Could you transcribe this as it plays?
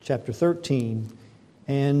chapter 13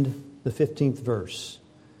 and the 15th verse.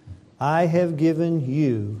 I have given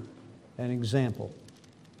you an example.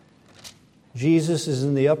 Jesus is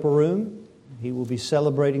in the upper room. He will be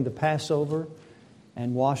celebrating the Passover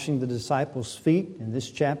and washing the disciples' feet in this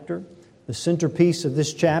chapter. The centerpiece of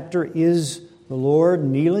this chapter is the Lord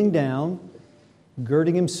kneeling down,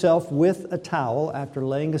 girding himself with a towel after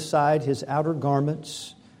laying aside his outer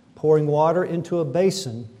garments, pouring water into a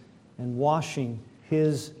basin and washing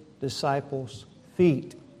his disciples'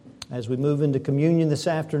 feet. As we move into communion this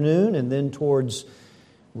afternoon and then towards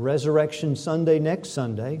Resurrection Sunday next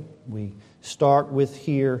Sunday, we start with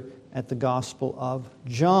here at the Gospel of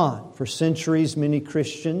John. For centuries, many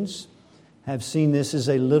Christians have seen this as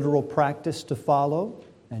a literal practice to follow,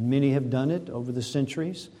 and many have done it over the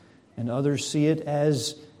centuries, and others see it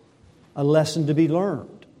as a lesson to be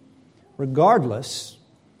learned. Regardless,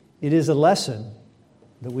 it is a lesson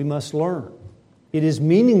that we must learn. It is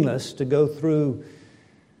meaningless to go through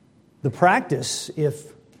the practice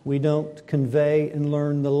if we don't convey and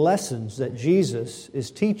learn the lessons that Jesus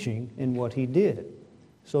is teaching in what He did.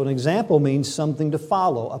 So an example means something to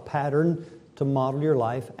follow, a pattern to model your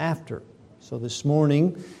life after. So this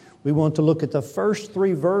morning, we want to look at the first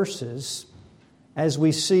three verses as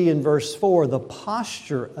we see in verse 4 the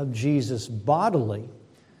posture of Jesus bodily.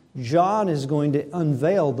 John is going to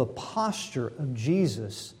unveil the posture of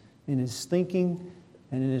Jesus in his thinking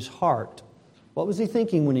and in his heart. What was he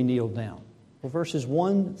thinking when he kneeled down? Well, verses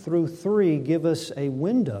 1 through 3 give us a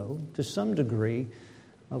window to some degree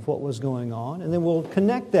of what was going on. And then we'll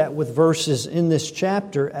connect that with verses in this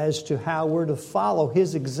chapter as to how we're to follow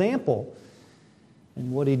his example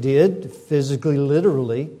and what he did, physically,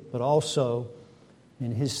 literally, but also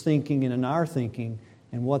in his thinking and in our thinking,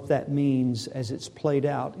 and what that means as it's played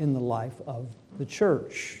out in the life of the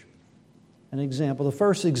church. An example. The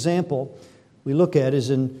first example we look at is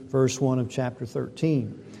in verse 1 of chapter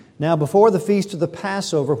 13. Now, before the feast of the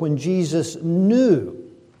Passover, when Jesus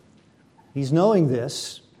knew, he's knowing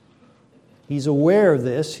this, he's aware of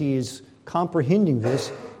this, he is comprehending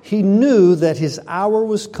this, he knew that his hour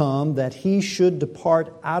was come, that he should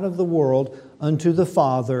depart out of the world unto the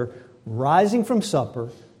Father, rising from supper,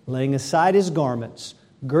 laying aside his garments,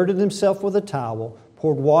 girded himself with a towel,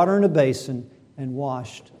 poured water in a basin, and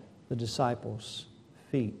washed the disciples'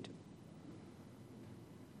 feet.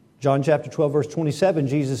 John chapter 12, verse 27,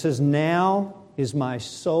 Jesus says, Now is my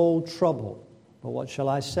soul troubled, but what shall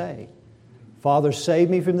I say? Father, save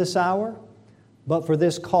me from this hour, but for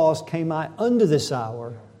this cause came I unto this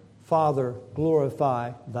hour. Father,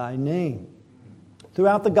 glorify thy name.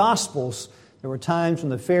 Throughout the Gospels, there were times when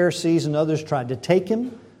the Pharisees and others tried to take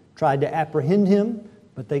him, tried to apprehend him,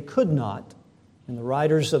 but they could not. And the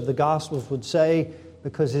writers of the Gospels would say,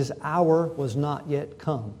 because his hour was not yet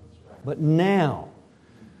come. But now,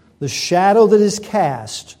 the shadow that is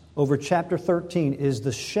cast over chapter 13 is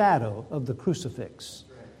the shadow of the crucifix.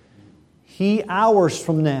 He, hours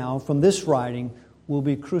from now, from this writing, will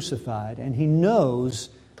be crucified, and he knows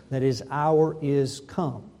that his hour is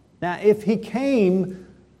come. Now, if he came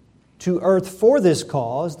to earth for this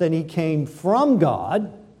cause, then he came from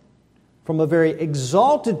God, from a very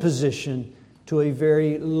exalted position to a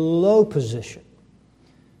very low position.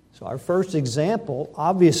 So our first example,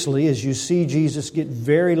 obviously, as you see Jesus get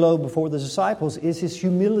very low before the disciples, is his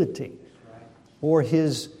humility or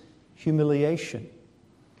his humiliation.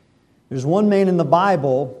 There's one man in the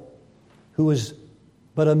Bible who was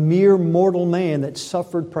but a mere mortal man that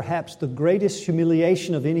suffered perhaps the greatest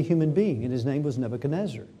humiliation of any human being, and his name was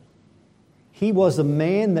Nebuchadnezzar. He was a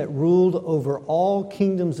man that ruled over all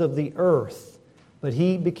kingdoms of the earth, but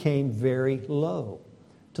he became very low,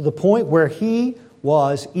 to the point where he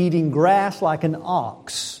was eating grass like an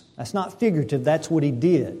ox. That's not figurative, that's what he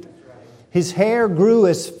did. His hair grew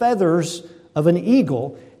as feathers of an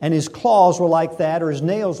eagle, and his claws were like that, or his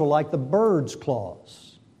nails were like the bird's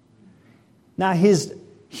claws. Now, his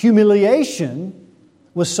humiliation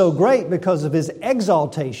was so great because of his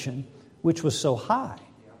exaltation, which was so high.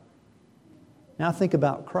 Now think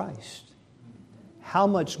about Christ. How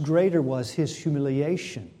much greater was his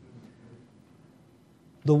humiliation?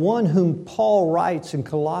 The one whom Paul writes in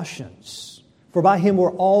Colossians, for by him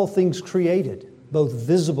were all things created, both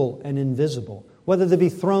visible and invisible, whether they be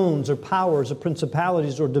thrones or powers or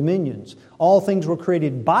principalities or dominions. All things were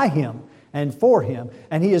created by him and for him,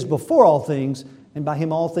 and he is before all things, and by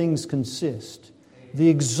him all things consist. The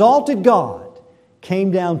exalted God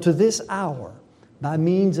came down to this hour by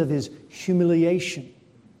means of his humiliation.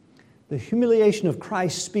 The humiliation of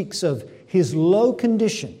Christ speaks of his low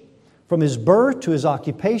condition, from his birth to his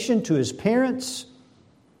occupation, to his parents,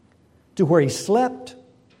 to where he slept,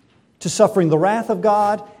 to suffering the wrath of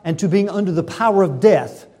God, and to being under the power of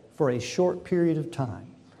death for a short period of time.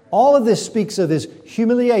 All of this speaks of His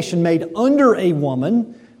humiliation made under a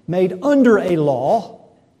woman, made under a law,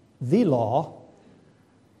 the law,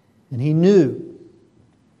 and He knew.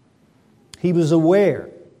 He was aware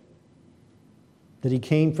that He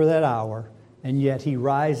came for that hour, and yet He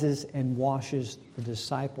rises and washes the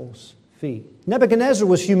disciples' feet. Nebuchadnezzar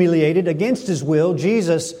was humiliated against his will.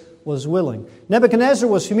 Jesus was willing. Nebuchadnezzar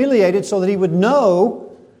was humiliated so that he would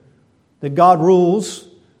know that God rules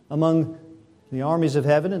among the armies of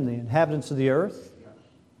heaven and the inhabitants of the earth,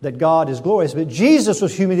 that God is glorious. But Jesus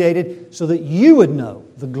was humiliated so that you would know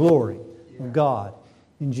the glory of God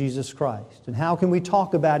in Jesus Christ. And how can we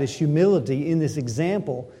talk about His humility in this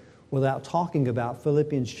example without talking about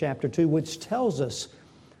Philippians chapter 2, which tells us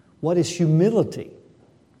what is humility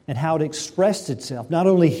and how it expressed itself, not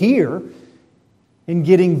only here in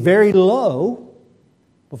getting very low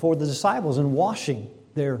before the disciples and washing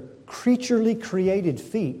their creaturely created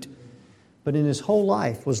feet, but in His whole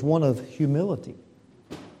life was one of humility.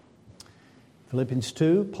 Philippians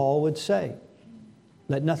 2, Paul would say,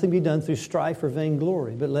 "Let nothing be done through strife or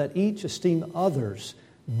vainglory, but let each esteem others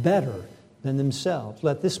better than themselves.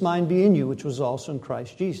 Let this mind be in you, which was also in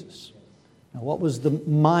Christ Jesus." Now, what was the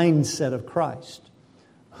mindset of Christ?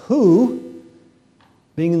 Who,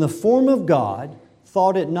 being in the form of God,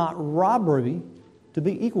 thought it not robbery to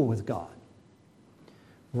be equal with God.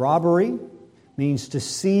 Robbery means to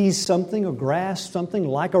seize something or grasp something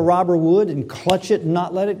like a robber would and clutch it and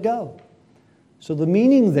not let it go. So the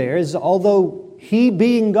meaning there is, although He,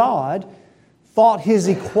 being God, thought His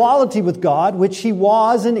equality with God, which He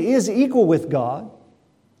was and is equal with God,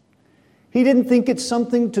 He didn't think it's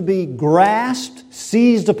something to be grasped,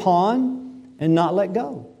 seized upon, and not let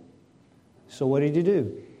go. So what did He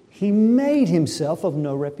do? He made Himself of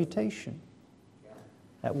no reputation.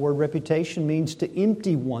 That word reputation means to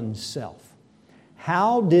empty oneself.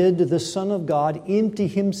 How did the Son of God empty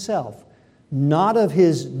Himself? Not of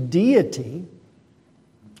His deity.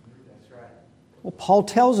 Well, Paul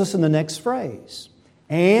tells us in the next phrase,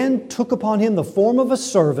 "and took upon Him the form of a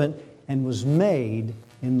servant, and was made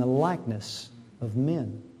in the likeness of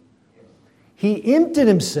men." He emptied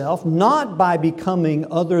Himself not by becoming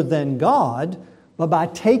other than God, but by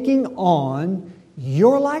taking on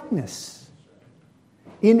your likeness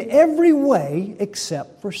in every way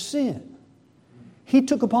except for sin. He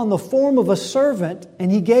took upon the form of a servant,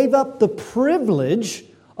 and He gave up the privilege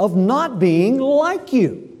of not being like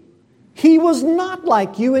you. He was not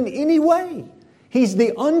like you in any way. He's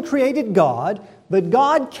the uncreated God, but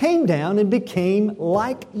God came down and became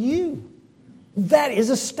like you. That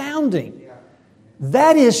is astounding.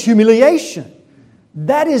 That is humiliation.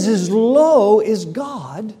 That is as low as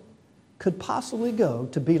God could possibly go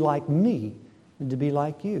to be like me and to be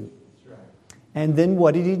like you. And then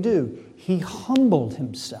what did He do? He humbled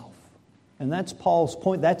Himself. And that's Paul's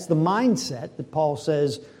point. That's the mindset that Paul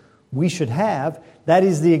says we should have. That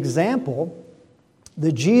is the example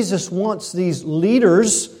that Jesus wants these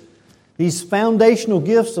leaders, these foundational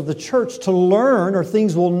gifts of the church to learn, or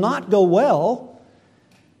things will not go well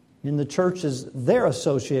in the churches they're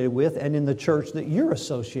associated with and in the church that you're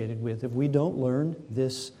associated with if we don't learn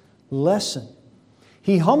this lesson.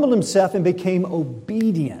 He humbled Himself and became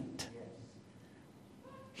obedient.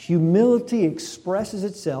 Humility expresses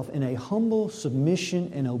itself in a humble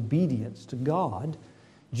submission and obedience to God,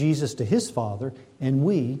 Jesus to His Father, and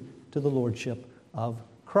we to the Lordship of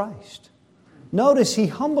Christ. Notice He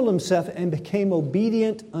humbled Himself and became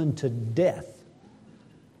obedient unto death.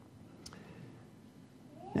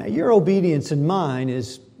 Now, your obedience and mine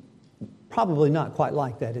is probably not quite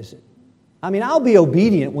like that, is it? I mean, I'll be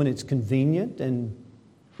obedient when it's convenient and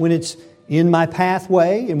when it's in my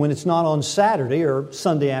pathway and when it's not on Saturday or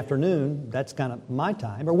Sunday afternoon. That's kind of my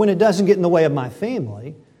time. Or when it doesn't get in the way of my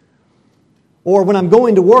family. Or when I'm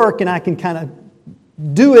going to work and I can kind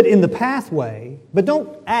of do it in the pathway. But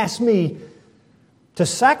don't ask me to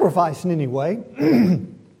sacrifice in any way.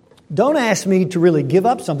 Don't ask me to really give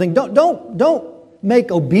up something. Don't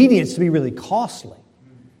make obedience to be really costly.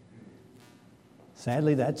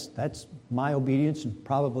 Sadly, that's my obedience, and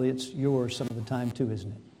probably it's yours some of the time too,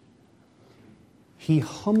 isn't it? He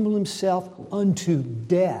humbled Himself unto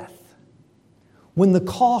death. When the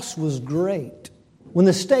cost was great, when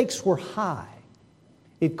the stakes were high,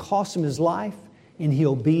 it cost Him His life, and He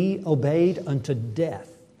obeyed unto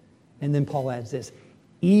death. And then Paul adds this,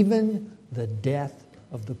 even the death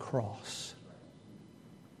of the cross.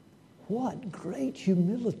 What great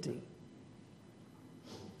humility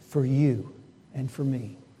for you and for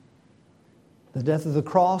me. The death of the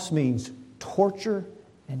cross means torture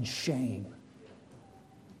and shame.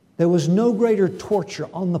 There was no greater torture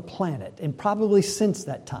on the planet, and probably since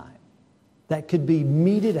that time, that could be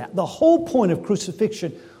meted out. The whole point of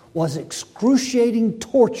crucifixion was excruciating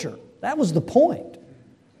torture. That was the point.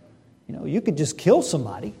 You know, you could just kill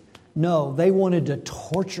somebody. No, they wanted to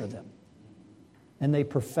torture them. And they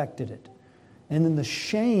perfected it. And then the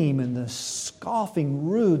shame and the scoffing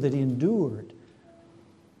rude that he endured,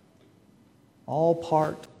 all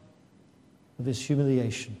part of his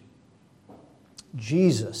humiliation.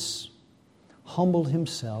 Jesus humbled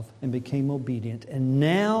himself and became obedient. And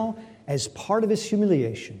now, as part of his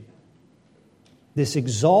humiliation, this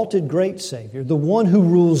exalted great Savior, the one who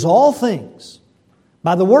rules all things,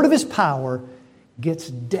 by the word of his power, gets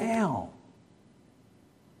down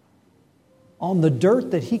on the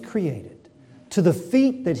dirt that he created, to the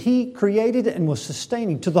feet that he created and was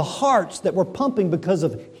sustaining, to the hearts that were pumping because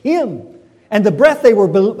of him, and the breath they were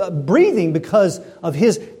breathing because of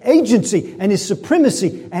his agency and his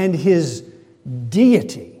supremacy and his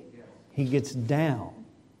deity. He gets down,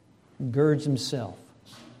 girds himself,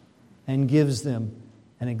 and gives them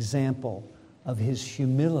an example of his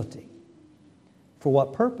humility. For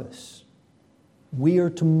what purpose? We are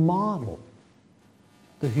to model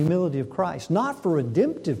the humility of Christ, not for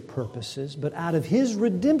redemptive purposes, but out of his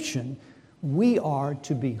redemption, we are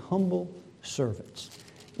to be humble servants.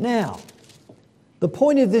 Now, the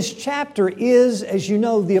point of this chapter is, as you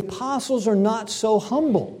know, the apostles are not so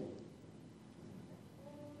humble.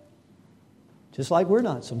 Just like we're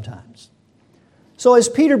not sometimes. So as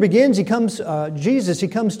Peter begins, he comes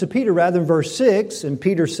to Peter rather in verse 6, and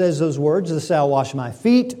Peter says those words, "Thou shalt wash my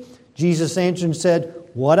feet." Jesus answered and said,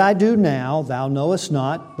 "What I do now thou knowest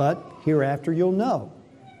not, but hereafter you'll know."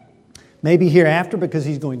 Maybe hereafter because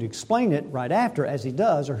he's going to explain it right after, as he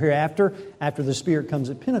does, or hereafter, after the Spirit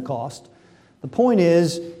comes at Pentecost. The point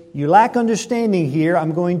is, you lack understanding here.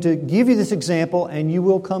 I'm going to give you this example and you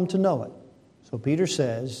will come to know it. So Peter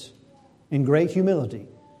says, in great humility,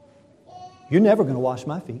 "You're never going to wash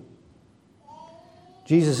my feet."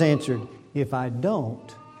 Jesus answered, "If I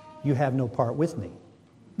don't, you have no part with me."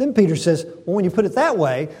 Then Peter says, well, when you put it that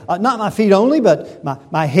way, not my feet only, but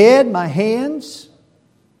my head, my hands.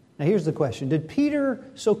 Now here's the question. Did Peter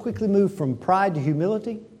so quickly move from pride to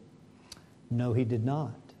humility? No, he did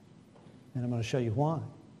not. And I'm going to show you why.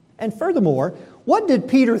 And furthermore, what did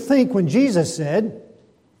Peter think when Jesus said,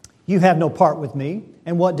 "You have no part with me"?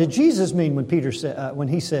 And what did Jesus mean when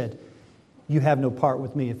he said, "You have no part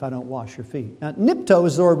with me if I don't wash your feet"? Now, nipto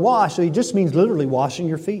is the word wash, so he just means literally washing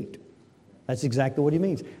your feet. That's exactly what he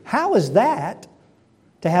means. How is that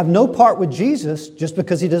to have no part with Jesus just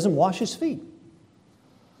because he doesn't wash his feet?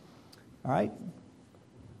 All right.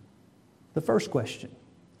 The first question.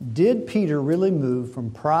 Did Peter really move from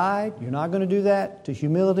pride, "You're not going to do that," to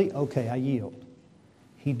humility? Okay, I yield.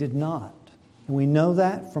 He did not. And we know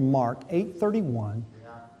that from Mark 8:31,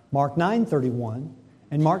 Mark 9:31,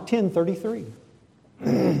 and Mark 10:33.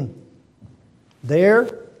 There,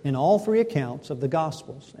 in all three accounts of the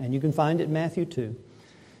Gospels, and you can find it in Matthew 2,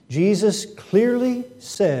 Jesus clearly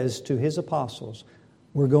says to his apostles,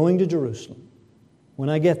 "We're going to Jerusalem. When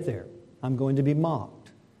I get there, I'm going to be mocked.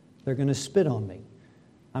 They're going to spit on me.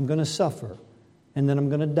 I'm going to suffer. And then I'm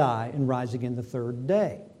going to die and rise again the third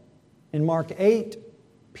day." In Mark 8,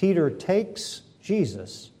 Peter takes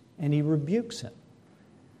Jesus and he rebukes him.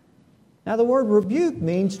 Now the word rebuke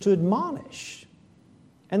means to admonish.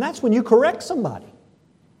 And that's when you correct somebody.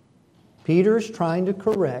 Peter is trying to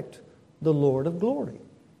correct the Lord of glory.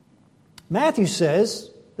 Matthew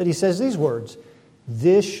says that he says these words,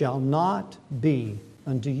 "This shall not be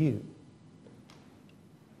unto you."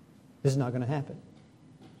 This is not going to happen.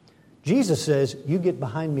 Jesus says, "You get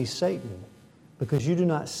behind me, Satan, because you do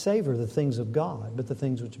not savor the things of God, but the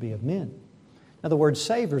things which be of men." Now the word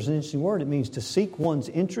savor is an interesting word. It means to seek one's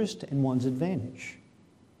interest and one's advantage.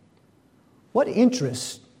 What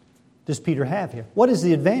interest does Peter have here? What is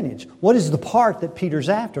the advantage? What is the part that Peter's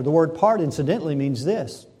after? The word part, incidentally, means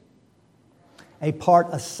this: a part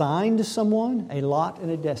assigned to someone, a lot, and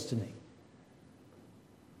a destiny.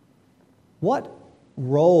 What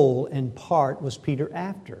role and part was Peter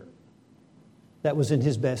after that was in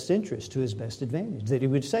his best interest, to his best advantage? That he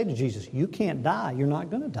would say to Jesus, "You can't die. You're not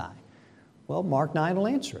going to die." Well, Mark 9 will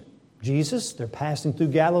answer it. Jesus, they're passing through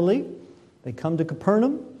Galilee. They come to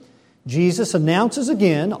Capernaum. Jesus announces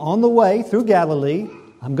again on the way through Galilee,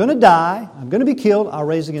 "I'm going to die. I'm going to be killed. I'll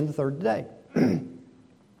rise again the third day."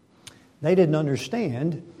 They didn't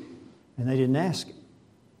understand, and they didn't ask him.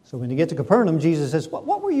 So when they get to Capernaum, Jesus says,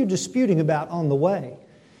 what were you disputing about on the way?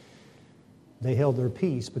 They held their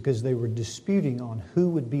peace because they were disputing on who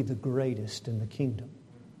would be the greatest in the kingdom.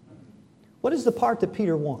 What is the part that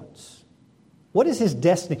Peter wants? What is his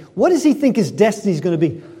destiny? What does he think his destiny is going to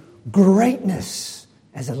be? Greatness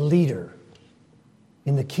as a leader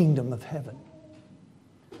in the kingdom of heaven.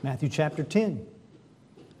 Matthew chapter 10.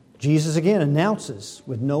 Jesus again announces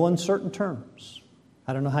with no uncertain terms.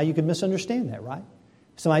 I don't know how you could misunderstand that, right?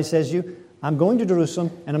 Somebody says to you, I'm going to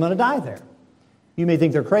Jerusalem and I'm going to die there. You may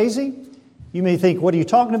think they're crazy. You may think, what are you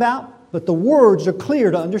talking about? But the words are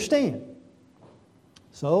clear to understand.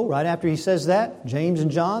 So, right after he says that, James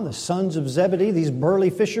and John, the sons of Zebedee, these burly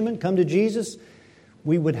fishermen, come to Jesus.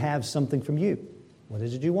 We would have something from you. What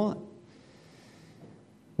is it you want?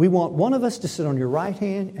 We want one of us to sit on your right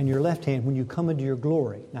hand and your left hand when you come into your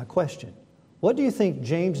glory. Now, question. What do you think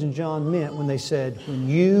James and John meant when they said, when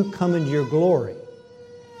you come into your glory?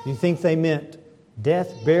 Do you think they meant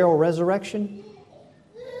death, burial, resurrection?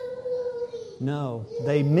 No.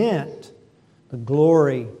 They meant the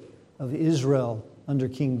glory of Israel under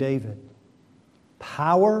King David.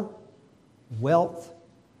 Power, wealth,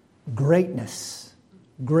 greatness.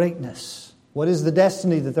 Greatness. What is the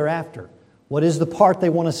destiny that they're after? What is the part they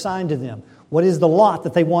want assigned to them? What is the lot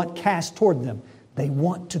that they want cast toward them? They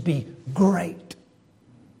want to be great.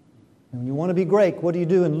 And when you want to be great, what do you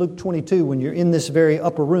do in Luke 22 when you're in this very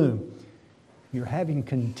upper room? You're having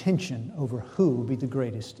contention over who will be the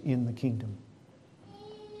greatest in the kingdom.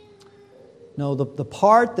 No, the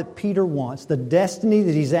part that Peter wants, the destiny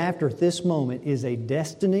that he's after at this moment is a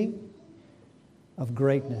destiny of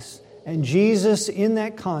greatness. And Jesus, in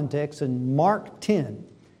that context, in Mark 10,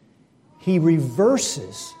 he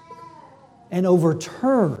reverses and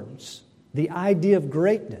overturns the idea of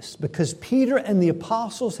greatness because Peter and the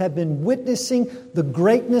apostles have been witnessing the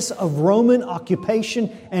greatness of Roman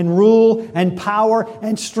occupation and rule and power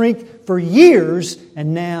and strength for years,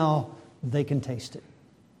 and now they can taste it.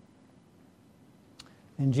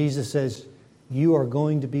 And Jesus says, you are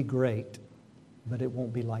going to be great, but it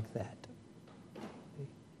won't be like that.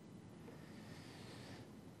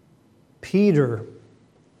 Peter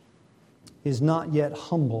is not yet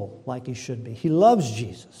humble like he should be. He loves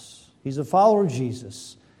Jesus. He's a follower of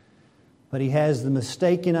Jesus. But he has the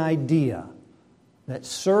mistaken idea that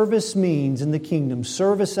service means in the kingdom,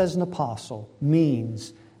 service as an apostle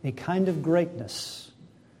means a kind of greatness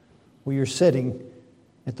where you're sitting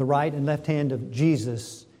at the right and left hand of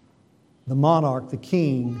Jesus, the monarch, the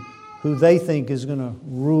king, who they think is going to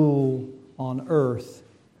rule on earth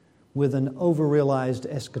with an overrealized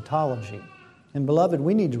eschatology. And beloved,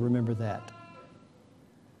 we need to remember that.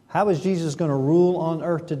 How is Jesus going to rule on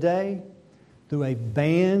earth today? Through a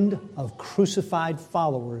band of crucified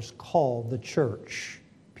followers called the church.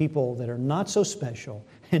 People that are not so special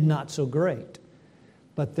and not so great.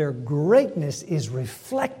 But their greatness is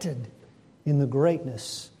reflected in the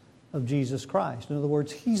greatness of Jesus Christ. In other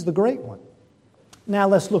words, He's the great one. Now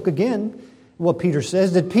let's look again at what Peter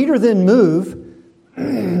says. Did Peter then move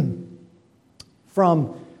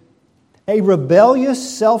from a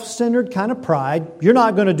rebellious, self-centered kind of pride, you're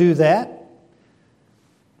not going to do that,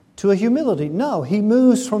 to a humility? No, he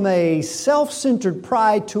moves from a self-centered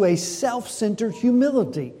pride to a self-centered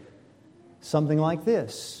humility. Something like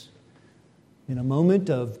this. In a moment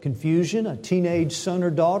of confusion, a teenage son or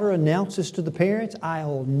daughter announces to the parents,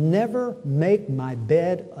 I'll never make my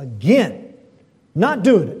bed again. Not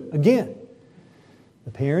doing it again.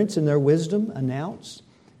 The parents, in their wisdom, announce,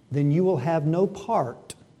 then you will have no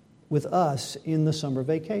part with us in the summer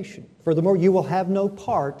vacation. Furthermore, you will have no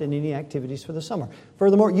part in any activities for the summer.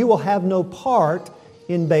 Furthermore, you will have no part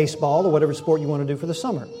in baseball or whatever sport you want to do for the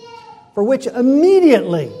summer. For which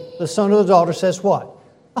immediately the son or the daughter says what?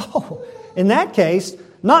 Oh, in that case,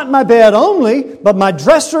 not my bed only, but my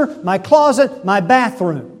dresser, my closet, my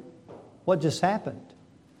bathroom. What just happened?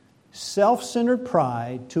 Self-centered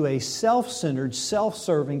pride to a self-centered,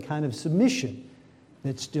 self-serving kind of submission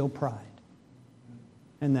that's still pride.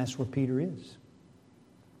 And that's where Peter is.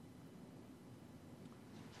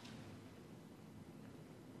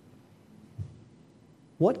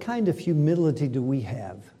 What kind of humility do we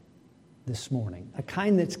have this morning? A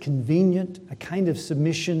kind that's convenient, a kind of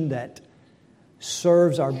submission that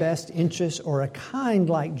serves our best interests, or a kind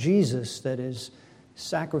like Jesus that is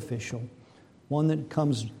sacrificial, one that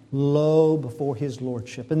comes low before His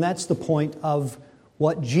lordship. And that's the point of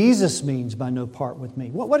what Jesus means by no part with me.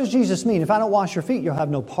 What does Jesus mean? If I don't wash your feet, you'll have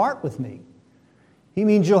no part with me. He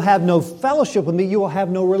means you'll have no fellowship with me. You will have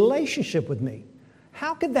no relationship with me.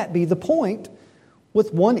 How could that be the point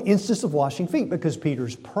with one instance of washing feet? Because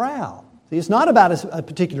Peter's proud. See, it's not about a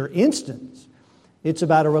particular instance. It's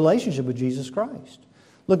about a relationship with Jesus Christ.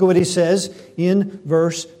 Look at what he says in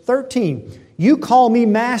verse 13. You call me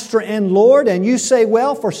Master and Lord, and you say,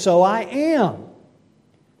 well, for so I am.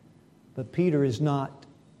 But Peter is not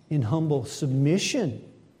in humble submission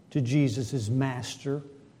to Jesus as Master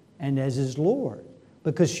and as His Lord.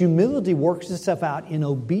 Because humility works itself out in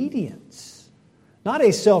obedience. Not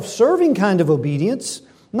a self-serving kind of obedience,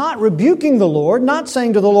 not rebuking the Lord, not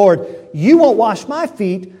saying to the Lord, you won't wash my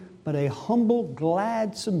feet, but a humble,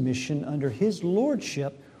 glad submission under His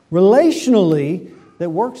Lordship, relationally, that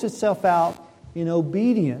works itself out in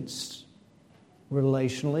obedience,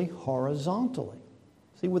 relationally, horizontally.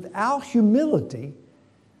 See, without humility,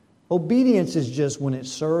 obedience is just when it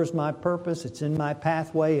serves my purpose, it's in my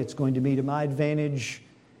pathway, it's going to be to my advantage,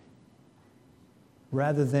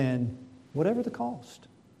 rather than whatever the cost.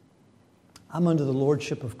 I'm under the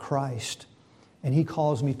lordship of Christ, and He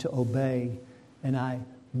calls me to obey, and I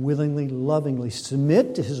willingly, lovingly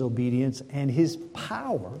submit to His obedience and His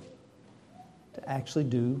power to actually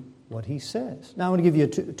do what He says. Now I want to give you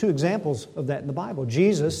two examples of that in the Bible.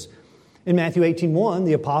 Jesus, in Matthew 18:1,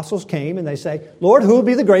 the apostles came and they say, Lord, who will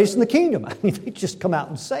be the greatest in the kingdom? I mean, they just come out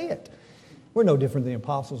and say it. We're no different than the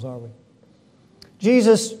apostles, are we?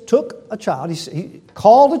 Jesus took a child, he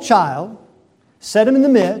called a child, set him in the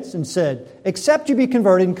midst and said, except you be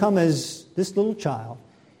converted and come as this little child,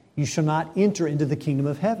 you shall not enter into the kingdom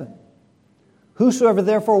of heaven. Whosoever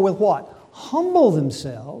therefore will what? Humble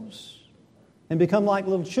themselves and become like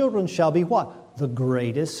little children shall be what? The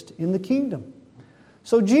greatest in the kingdom.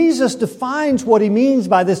 So Jesus defines what He means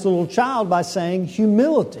by this little child by saying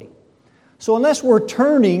humility. So unless we're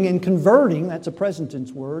turning and converting, that's a present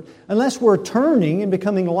tense word, unless we're turning and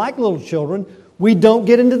becoming like little children, we don't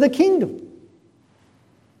get into the kingdom.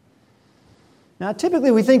 Now, typically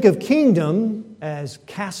we think of kingdom as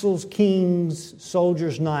castles, kings,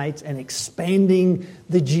 soldiers, knights, and expanding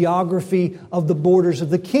the geography of the borders of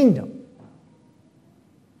the kingdom.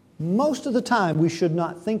 Most of the time, we should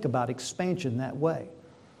not think about expansion that way.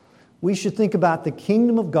 We should think about the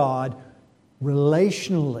kingdom of God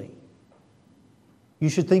relationally. You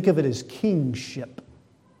should think of it as kingship.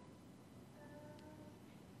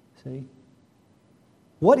 See?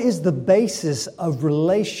 What is the basis of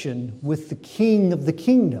relation with the king of the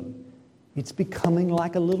kingdom? It's becoming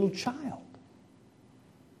like a little child.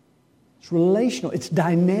 It's relational. It's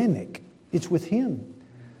dynamic. It's with Him.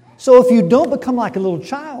 So if you don't become like a little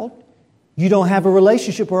child, you don't have a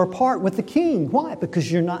relationship or a part with the king. Why?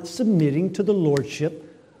 Because you're not submitting to the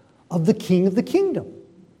lordship of the king of the kingdom.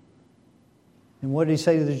 And what did He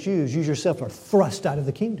say to the Jews? You yourself are thrust out of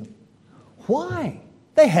the kingdom. Why?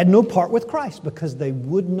 They had no part with Christ because they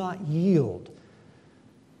would not yield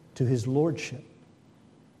to His lordship.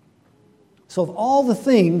 So of all the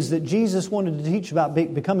things that Jesus wanted to teach about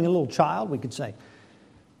becoming a little child, we could say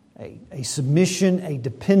a submission, a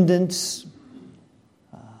dependence.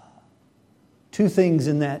 Two things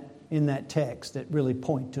in that text that really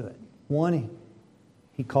point to it. One,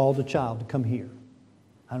 He called the child to come here.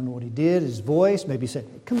 I don't know what He did, His voice, maybe He said,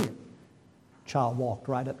 hey, come here. Child walked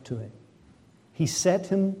right up to Him. He set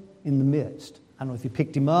him in the midst. I don't know if He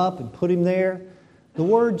picked him up and put him there. The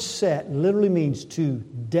word set literally means to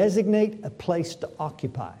designate a place to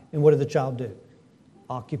occupy. And what did the child do?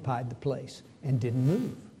 Occupied the place and didn't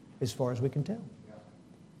move, as far as we can tell.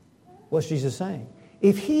 What's Jesus saying?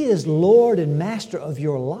 If He is Lord and Master of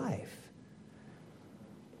your life,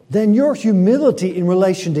 then your humility in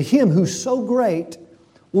relation to Him who's so great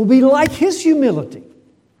will be like His humility.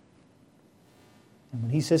 And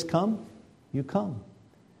when He says come, you come.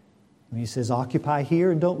 When He says occupy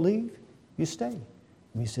here and don't leave, you stay.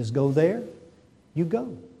 When He says go there, you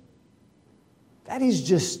go. That is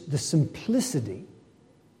just the simplicity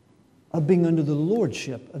of being under the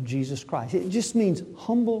lordship of Jesus Christ. It just means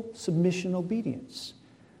humble submission, obedience.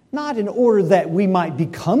 Not in order that we might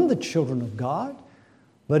become the children of God,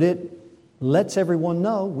 but it lets everyone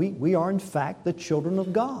know we are in fact the children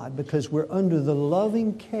of God because we're under the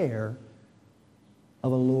loving care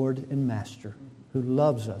of a Lord and Master who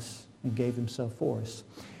loves us and gave Himself for us.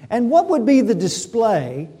 And what would be the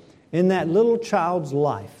display in that little child's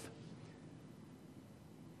life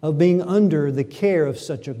of being under the care of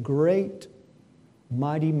such a great,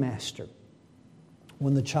 mighty Master?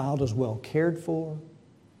 When the child is well cared for,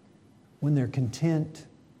 when they're content.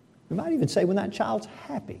 We might even say when that child's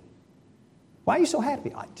happy. Why are you so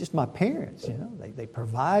happy? Just my parents, They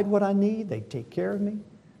provide what I need. They take care of me.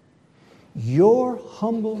 Your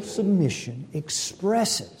humble submission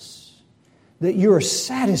expresses that you are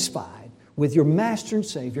satisfied with your Master and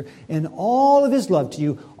Savior and all of His love to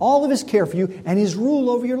you, all of His care for you, and His rule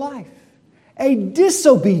over your life. A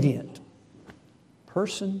disobedient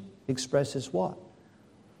person expresses what?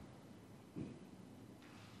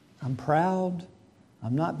 I'm proud.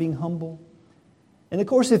 I'm not being humble. And of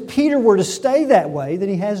course, if Peter were to stay that way, then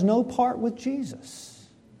he has no part with Jesus.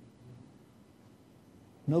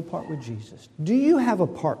 No part with Jesus. Do you have a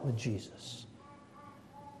part with Jesus?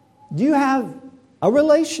 Do you have a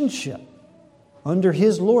relationship under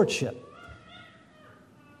His lordship?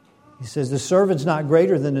 He says, the servant's not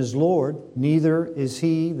greater than his Lord, neither is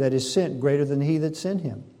he that is sent greater than he that sent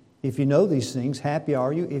him. If you know these things, happy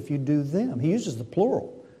are you if you do them. He uses the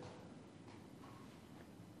plural.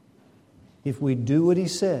 If we do what He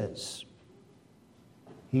says,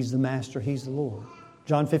 He's the Master, He's the Lord.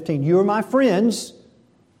 John 15, you are my friends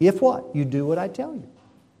if what? You do what I tell you.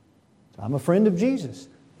 So I'm a friend of Jesus.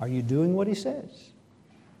 Are you doing what He says?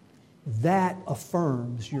 That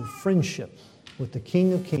affirms your friendship with the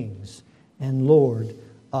King of Kings and Lord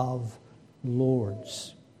of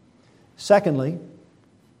Lords. Secondly,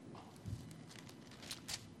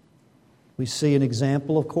 we see an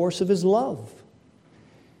example, of course, of His love.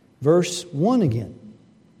 Verse 1 again.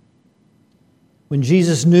 When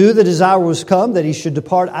Jesus knew that His hour was come, that He should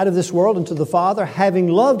depart out of this world into the Father, having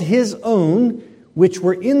loved His own, which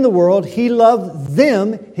were in the world, He loved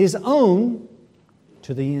them, His own,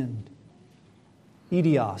 to the end.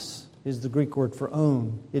 Idios is the Greek word for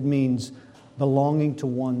own. It means belonging to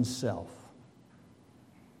oneself.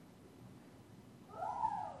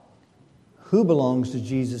 Who belongs to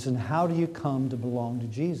Jesus, and how do you come to belong to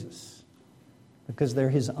Jesus? Because they're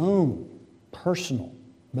His own personal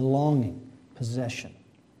belonging, possession.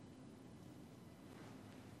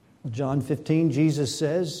 John 15, Jesus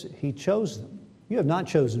says He chose them. You have not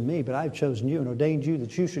chosen me, but I have chosen you and ordained you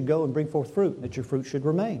that you should go and bring forth fruit, and that your fruit should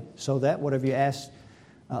remain, so that whatever you ask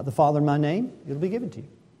the Father in my name, it'll be given to you.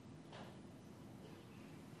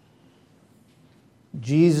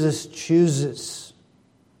 Jesus chooses.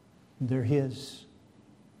 They're His.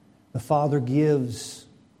 The Father gives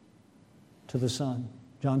to the Son.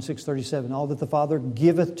 John 6:37, all that the Father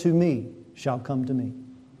giveth to me shall come to me.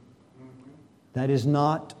 That is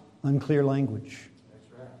not unclear language.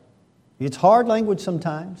 That's right. It's hard language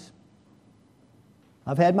sometimes.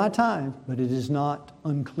 I've had my time, but it is not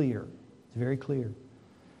unclear. It's very clear.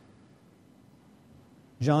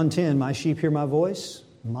 John 10, my sheep hear my voice,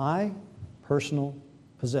 my personal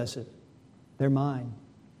possessive. They're mine.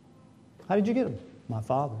 How did you get them? My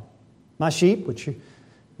Father. My sheep,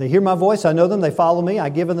 they hear my voice, I know them, they follow me, I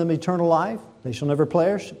give them eternal life. They shall never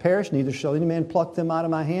perish, neither shall any man pluck them out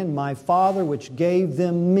of my hand. My Father, which gave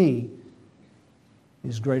them me,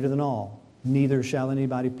 is greater than all. Neither shall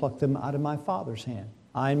anybody pluck them out of my Father's hand.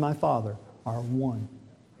 I and my Father are one.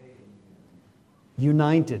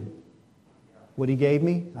 United. What He gave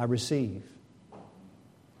me, I receive.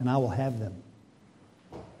 And I will have them.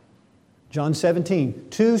 John 17,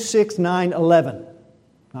 2, 6, 9, 11. I'm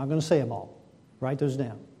not going to say them all. Write those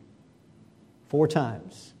down. 4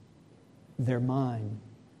 times. They're mine.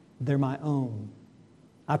 They're my own.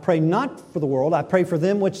 I pray not for the world. I pray for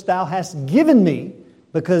them which Thou hast given me,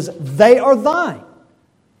 because they are Thine.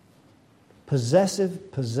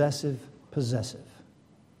 Possessive, possessive, possessive.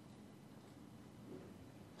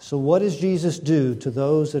 So what does Jesus do to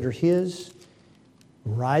those that are His?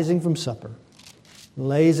 Rising from supper,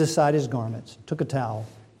 lays aside His garments, took a towel,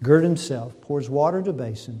 girded Himself, pours water into a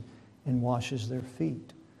basin, and washes their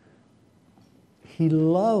feet. He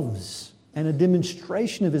loves, and a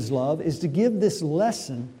demonstration of His love is to give this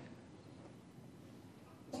lesson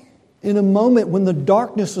in a moment when the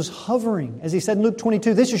darkness was hovering. As He said in Luke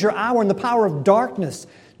 22, this is your hour in the power of darkness.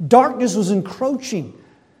 Darkness was encroaching.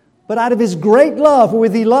 But out of His great love,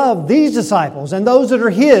 wherewith He loved these disciples and those that are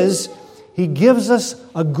His, He gives us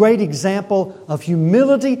a great example of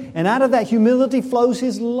humility. And out of that humility flows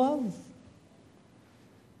His love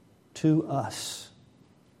to us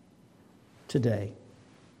today.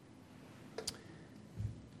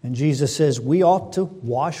 And Jesus says we ought to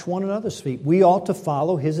wash one another's feet. We ought to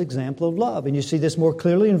follow His example of love. And you see this more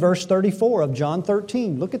clearly in verse 34 of John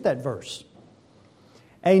 13. Look at that verse.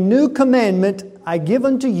 A new commandment I give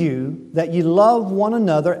unto you, that ye love one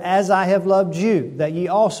another as I have loved you, that ye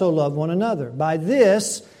also love one another. By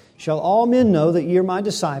this shall all men know that ye are my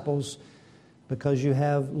disciples, because you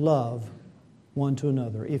have love one to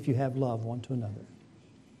another, if you have love one to another.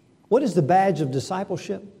 What is the badge of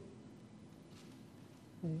discipleship?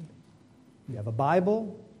 You have a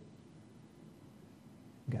Bible.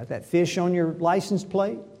 You got that fish on your license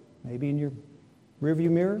plate, maybe in your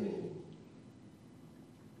rearview mirror.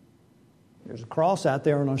 There's a cross out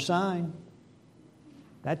there on our sign.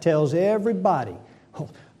 That tells everybody, oh,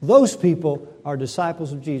 those people are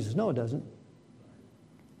disciples of Jesus. No, it doesn't.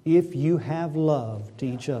 If you have love to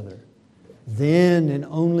each other, then and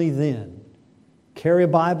only then, carry a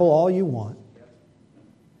Bible all you want.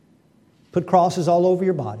 Put crosses all over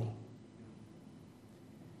your body.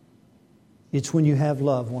 It's when you have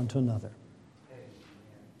love one to another.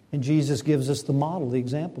 And Jesus gives us the model, the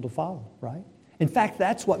example to follow, right? In fact,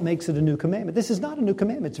 that's what makes it a new commandment. This is not a new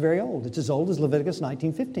commandment. It's very old. It's as old as Leviticus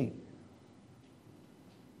 19:15.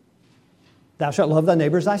 Thou shalt love thy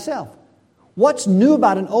neighbor as thyself. What's new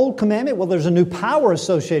about an old commandment? Well, there's a new power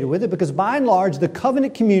associated with it because by and large, the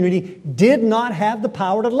covenant community did not have the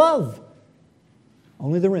power to love.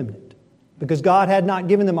 Only the remnant. Because God had not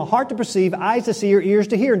given them a heart to perceive, eyes to see, or ears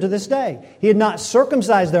to hear unto this day. He had not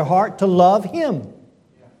circumcised their heart to love Him.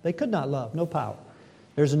 They could not love. No power.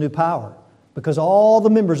 There's a new power. Because all the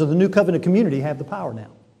members of the new covenant community have the power now.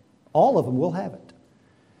 All of them will have it.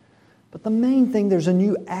 But the main thing, there's a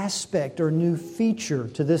new aspect or a new feature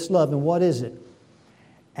to this love. And what is it?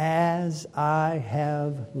 As I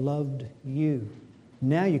have loved you.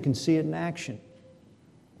 Now you can see it in action.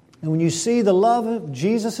 And when you see the love of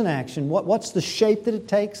Jesus in action, what's the shape that it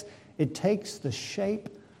takes? It takes the shape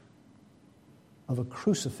of a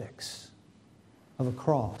crucifix, of a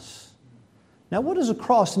cross. Now, what does a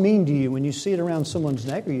cross mean to you when you see it around someone's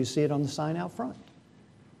neck or you see it on the sign out front?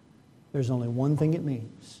 There's only one thing it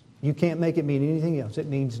means. You can't make it mean anything else. It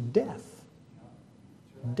means death.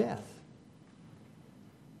 Death.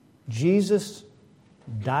 Jesus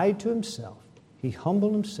died to Himself. He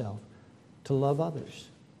humbled Himself to love others.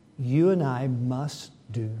 You and I must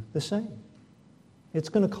do the same. It's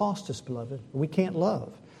going to cost us, beloved. We can't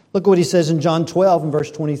love. Look what He says in John 12 and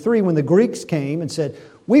verse 23. When the Greeks came and said,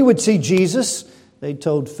 we would see Jesus, they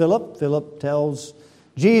told Philip. Philip tells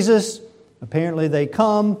Jesus. Apparently they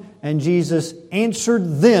come, and Jesus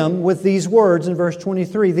answered them with these words in verse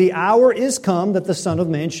 23. The hour is come that the Son of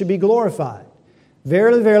Man should be glorified.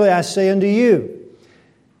 Verily, verily, I say unto you,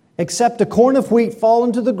 except a corn of wheat fall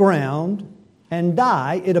into the ground and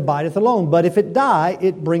die, it abideth alone. But if it die,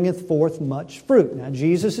 it bringeth forth much fruit. Now,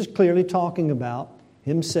 Jesus is clearly talking about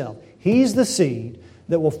Himself. He's the seed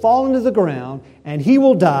that will fall into the ground, and He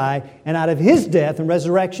will die, and out of His death and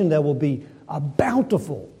resurrection there will be a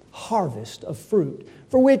bountiful harvest of fruit,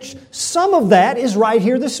 for which some of that is right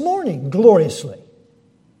here this morning, gloriously.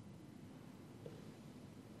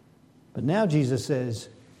 But now Jesus says,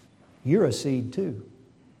 you're a seed too.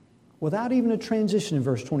 Without even a transition in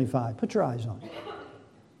verse 25. Put your eyes on it.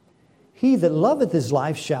 He that loveth his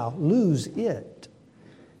life shall lose it.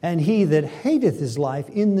 And he that hateth his life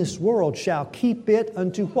in this world shall keep it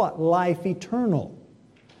unto what? Life eternal.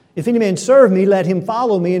 If any man serve me, let him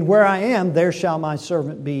follow me, and where I am, there shall my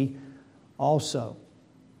servant be also.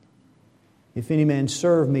 If any man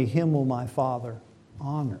serve me, him will my Father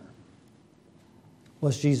honor.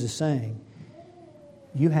 What's Jesus saying?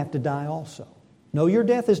 You have to die also. No, your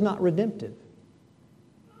death is not redemptive.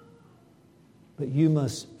 But you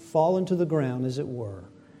must fall into the ground, as it were,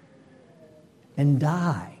 and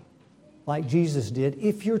die like Jesus did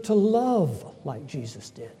if you're to love like Jesus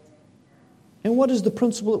did. And what is the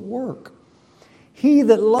principle at work? He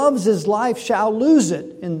that loves his life shall lose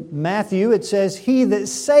it. In Matthew it says, he that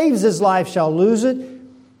saves his life shall lose it.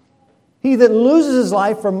 He that loses his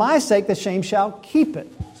life for my sake, the same shall keep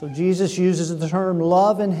it. So Jesus uses the term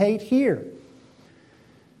love and hate here.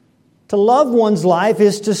 To love one's life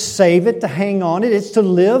is to save it, to hang on it. It's to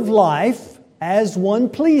live life as one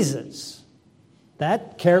pleases.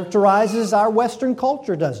 That characterizes our Western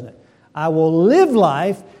culture, doesn't it? I will live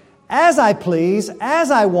life as I please,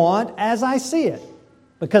 as I want, as I see it.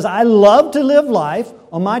 Because I love to live life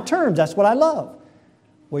on my terms. That's what I love.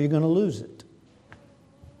 Well, you're going to lose it.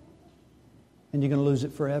 And you're going to lose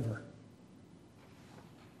it forever.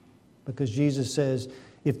 Because Jesus says,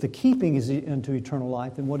 if the keeping is unto eternal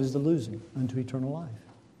life, then what is the losing unto eternal life?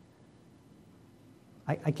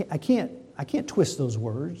 I can't twist those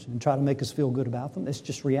words and try to make us feel good about them. It's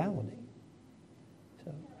just reality.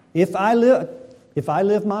 So, if I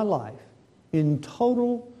live my life in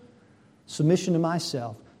total submission to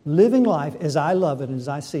myself, living life as I love it and as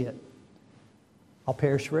I see it, I'll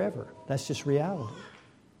perish forever. That's just reality.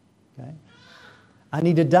 Okay? I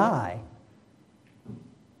need to die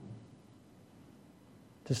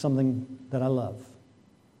to something that I love.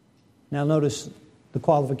 Now notice the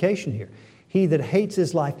qualification here. He that hates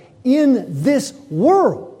his life in this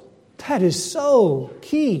world. That is so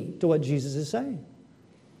key to what Jesus is saying.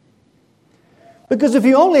 Because if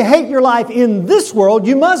you only hate your life in this world,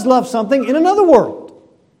 you must love something in another world.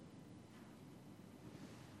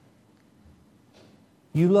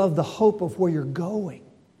 You love the hope of where you're going.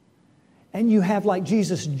 And you have, like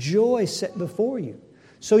Jesus, joy set before you.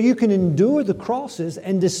 So you can endure the crosses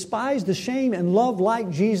and despise the shame and love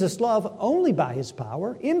like Jesus loved only by His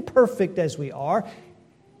power, imperfect as we are,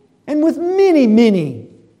 and with many, many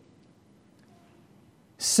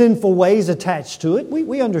sinful ways attached to it.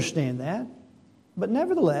 We understand that. But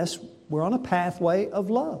nevertheless, We're on a pathway of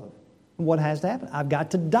love. And what has to happen? I've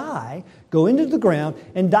got to die, go into the ground,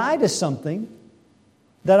 and die to something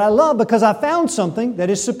that I love because I found something that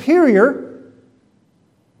is superior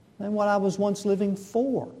than what I was once living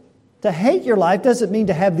for. To hate your life doesn't mean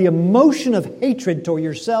to have the emotion of hatred toward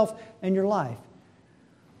yourself and your life.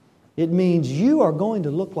 It means you are going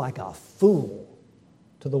to look like a fool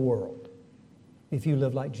to the world if you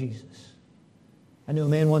live like Jesus. I knew a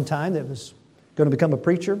man one time that was going to become a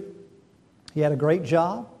preacher. He had a great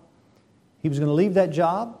job. He was going to leave that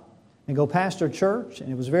job and go pastor a church,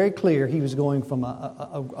 and it was very clear he was going from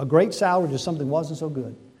a great salary to something that wasn't so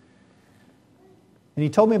good. And he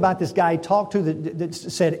told me about this guy he talked to that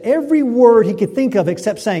said every word he could think of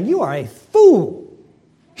except saying, "You are a fool.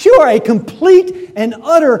 You are a complete and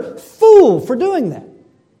utter fool for doing that."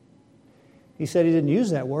 He said he didn't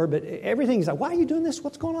use that word, but everything, he's like, "Why are you doing this?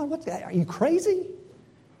 What's going on? Are you crazy?"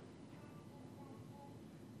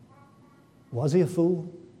 Was he a fool?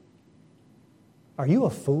 Are you a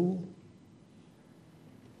fool?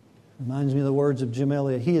 Reminds me of the words of Jim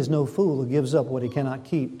Elliot. He is no fool who gives up what he cannot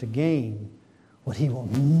keep to gain what he will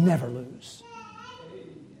never lose.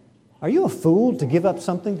 Are you a fool to give up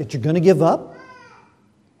something that you're going to give up?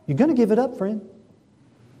 You're going to give it up, friend.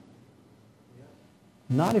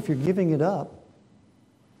 Not if you're giving it up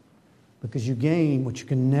because you gain what you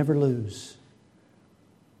can never lose.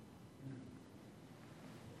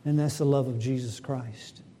 And that's the love of Jesus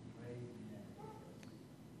Christ.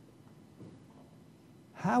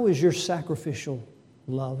 How is your sacrificial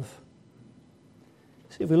love?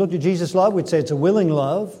 See, if we looked at Jesus' love, we'd say it's a willing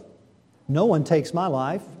love. No one takes my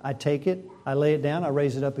life. I take it, I lay it down, I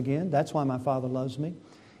raise it up again. That's why my Father loves me.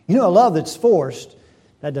 You know, a love that's forced,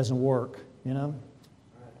 that doesn't work, you know.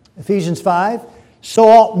 Ephesians 5, so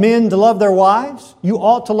ought men to love their wives. You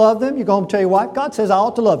ought to love them. You go home and tell your wife, God says I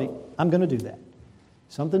ought to love you. I'm going to do that.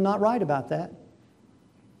 Something not right about that.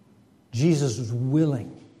 Jesus was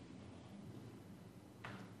willing.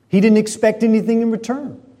 He didn't expect anything in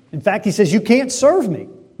return. In fact, he says, you can't serve me.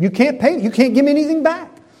 You can't pay. You can't give me anything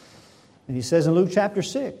back. And he says in Luke chapter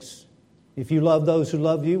 6, if you love those who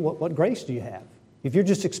love you, what grace do you have? If you're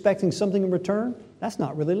just expecting something in return, that's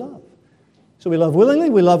not really love. So we love willingly,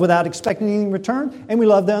 we love without expecting anything in return, and we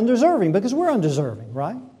love the undeserving because we're undeserving,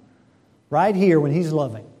 right? Right here when he's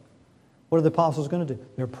loving. What are the apostles going to do?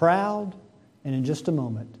 They're proud, and in just a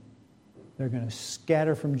moment, they're going to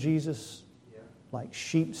scatter from Jesus like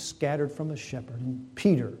sheep scattered from a shepherd. And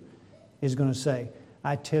Peter is going to say,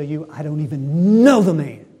 I tell you, I don't even know the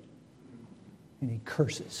man. And he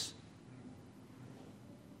curses.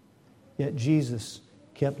 Yet Jesus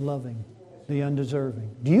kept loving the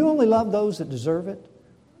undeserving. Do you only love those that deserve it?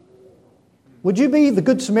 Would you be the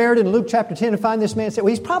Good Samaritan in Luke chapter 10 and find this man and say, well,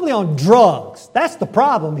 he's probably on drugs. That's the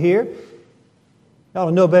problem here. Y'all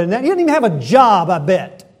don't know better than that. He doesn't even have a job, I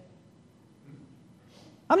bet.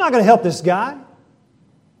 I'm not going to help this guy.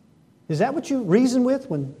 Is that what you reason with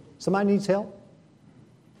when somebody needs help?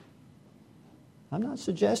 I'm not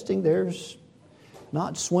suggesting there's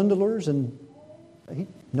not swindlers, and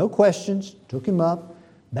no questions, took him up,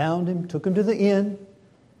 bound him, took him to the inn,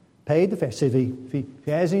 paid the fare. Said, if he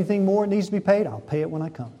has anything more that needs to be paid, I'll pay it when I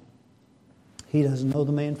come. He doesn't know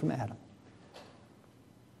the man from Adam.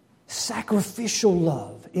 Sacrificial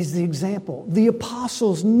love is the example. The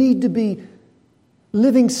apostles need to be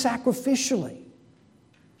living sacrificially.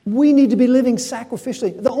 We need to be living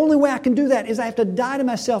sacrificially. The only way I can do that is I have to die to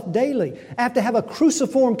myself daily. I have to have a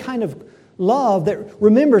cruciform kind of love that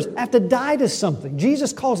remembers I have to die to something.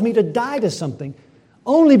 Jesus calls me to die to something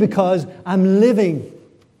only because I'm living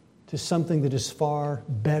to something that is far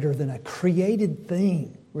better than a created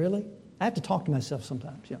thing. Really? I have to talk to myself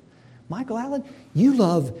sometimes. Yeah. Michael Allen, you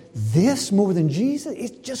love this more than Jesus?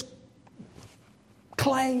 It's just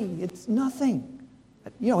clay. It's nothing.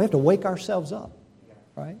 You know, we have to wake ourselves up.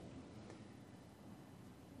 Right?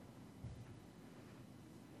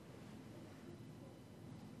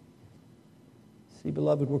 See,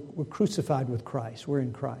 beloved, we're crucified with Christ. We're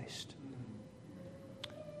in Christ.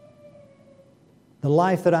 The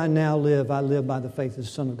life that I now live, I live by the faith of the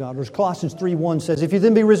Son of God. Or as Colossians 3:1 says, if you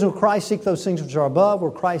then be risen with Christ, seek those things which are above,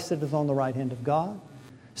 where Christ sitteth on the right hand of God.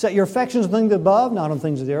 Set your affections on things above, not on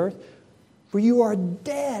things of the earth. For you are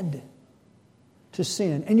dead to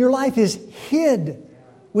sin, and your life is hid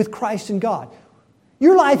with Christ in God.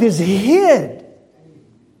 Your life is hid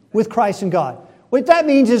with Christ in God. What that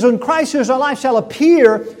means is when Christ, who is our life, shall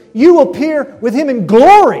appear, you will appear with Him in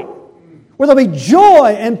glory, where there'll be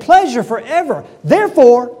joy and pleasure forever.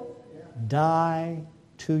 Therefore, die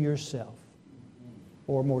to yourself.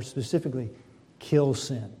 Or more specifically, kill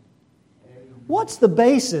sin. What's the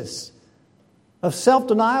basis of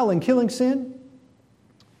self-denial and killing sin?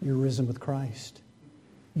 You're risen with Christ.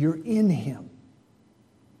 You're in Him.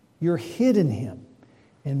 You're hid in Him.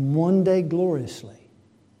 And one day gloriously,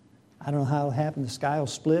 I don't know how it'll happen. The sky will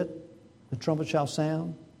split. The trumpet shall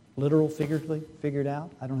sound. Literal, figuratively, figured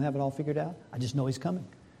out. I don't have it all figured out. I just know He's coming.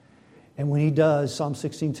 And when He does, Psalm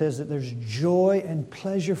 16 says that there's joy and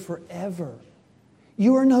pleasure forever.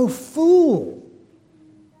 You are no fool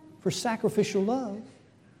for sacrificial love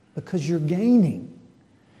because you're gaining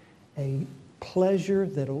a pleasure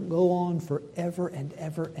that will go on forever and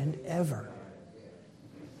ever and ever.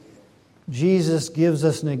 Jesus gives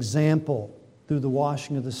us an example through the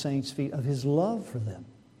washing of the saints' feet of His love for them,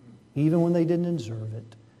 even when they didn't deserve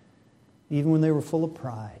it, even when they were full of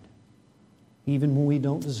pride, even when we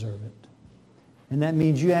don't deserve it. And that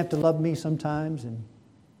means you have to love me sometimes and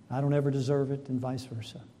I don't ever deserve it, and vice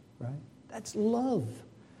versa, right? That's love.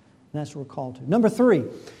 And that's what we're called to. Number 3,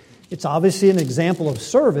 it's obviously an example of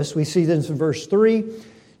service. We see this in verse 3.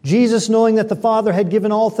 Jesus, knowing that the Father had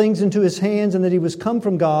given all things into His hands and that He was come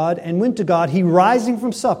from God and went to God, He rising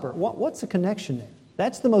from supper. What's the connection there?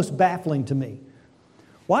 That's the most baffling to me.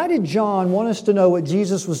 Why did John want us to know what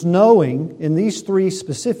Jesus was knowing in these 3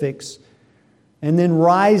 specifics and then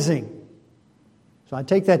rising? So I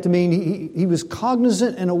take that to mean he was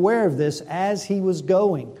cognizant and aware of this as He was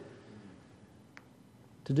going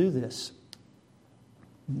to do this.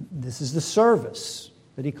 This is the service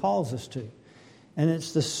that He calls us to. And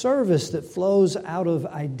it's the service that flows out of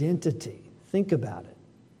identity. Think about it.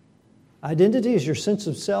 Identity is your sense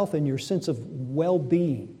of self and your sense of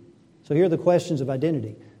well-being. So here are the questions of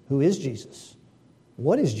identity. Who is Jesus?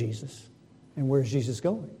 What is Jesus? And where is Jesus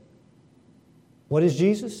going? What is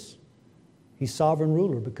Jesus? He's sovereign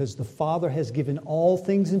ruler because the Father has given all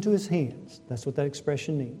things into His hands. That's what that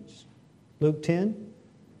expression means. Luke 10,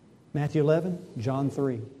 Matthew 11, John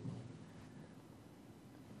 3.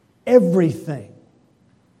 Everything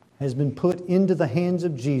has been put into the hands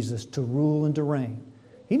of Jesus to rule and to reign.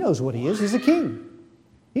 He knows what He is. He's a king.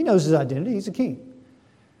 He knows His identity. He's a king.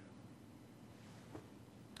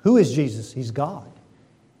 Who is Jesus? He's God.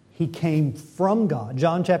 He came from God.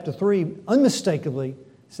 John chapter 3 unmistakably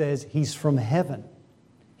says He's from heaven.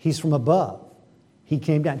 He's from above. He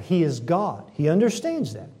came down. He is God. He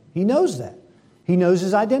understands that. He knows that. He knows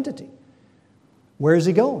His identity. Where is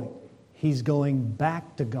He going? He's going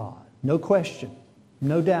back to God. No question.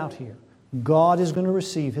 No doubt here. God is going to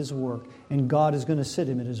receive His work, and God is going to sit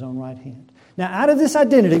Him at His own right hand. Now, out of this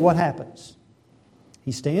identity, what happens?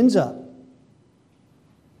 He stands up.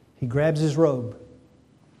 He grabs His robe.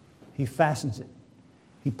 He fastens it.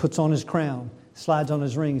 He puts on His crown, slides on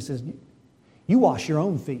His ring. He says, "You wash your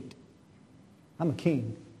own feet. I'm a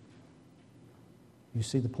king." You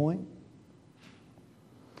see the point?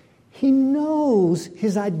 He knows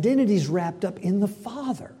His identity is wrapped up in the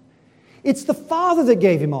Father. It's the Father that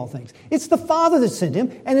gave Him all things. It's the Father that sent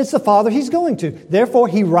Him, and it's the Father He's going to. Therefore,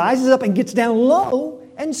 He rises up and gets down low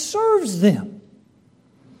and serves them.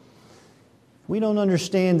 We don't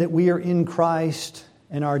understand that we are in Christ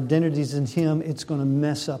and our identity is in Him. It's going to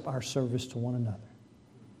mess up our service to one another.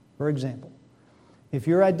 For example, if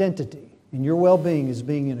your identity and your well-being is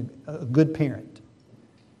being a good parent,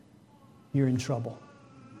 you're in trouble.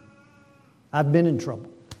 I've been in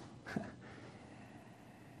trouble.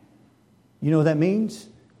 You know what that means?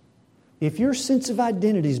 If your sense of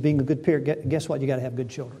identity is being a good parent, guess what? You got to have good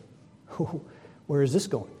children. Where is this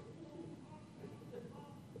going?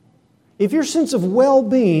 If your sense of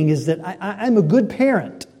well-being is that I'm a good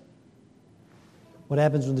parent, what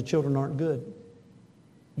happens when the children aren't good?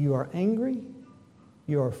 You are angry,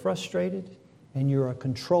 you are frustrated, and you're a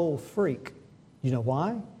control freak. You know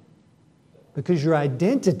why? Because your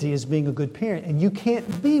identity is being a good parent, and you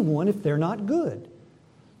can't be one if they're not good.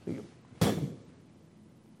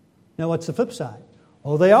 Now, what's the flip side?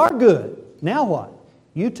 Oh, they are good. Now what?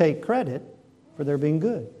 You take credit for their being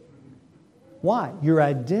good. Why? Your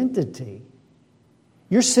identity,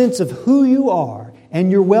 your sense of who you are,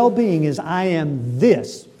 and your well-being is, I am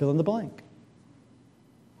this, fill in the blank.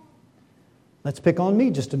 Let's pick on me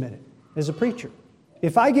just a minute as a preacher.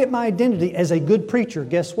 If I get my identity as a good preacher,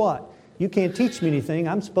 guess what? You can't teach me anything.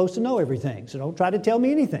 I'm supposed to know everything, so don't try to tell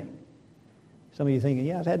me anything. Some of you thinking,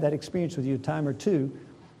 yeah, I've had that experience with you a time or two,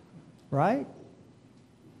 right?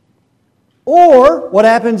 Or what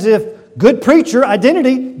happens if good preacher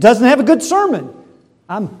identity doesn't have a good sermon?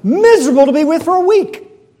 I'm miserable to be with for a week.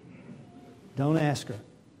 Don't ask her.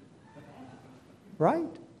 Right?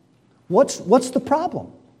 What's the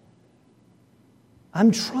problem?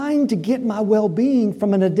 I'm trying to get my well-being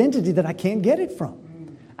from an identity that I can't get it from.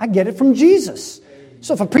 I get it from Jesus.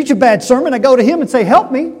 So if I preach a bad sermon, I go to Him and say,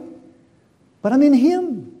 help me. But I'm in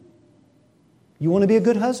Him. You want to be a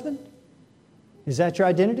good husband? Is that your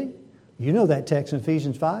identity? You know that text in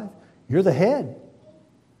Ephesians 5. You're the head.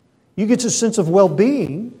 You get a sense of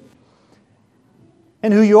well-being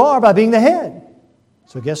and who you are by being the head.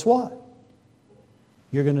 So guess what?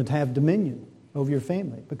 You're going to have dominion over your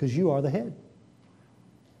family because you are the head.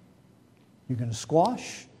 You're going to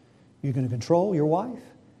squash, you're going to control your wife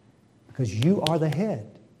because you are the head.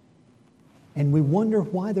 And we wonder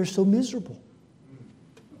why they're so miserable.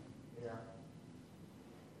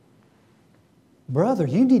 Brother,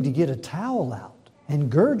 you need to get a towel out and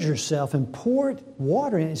gird yourself and pour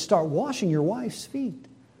water in and start washing your wife's feet.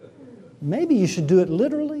 Maybe you should do it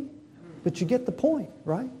literally, but you get the point,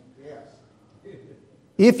 right? Yes.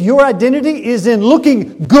 If your identity is in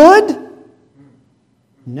looking good,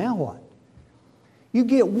 now what? You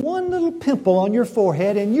get one little pimple on your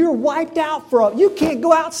forehead and you're wiped out you can't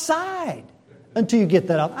go outside until you get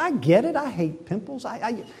that out. I get it. I hate pimples.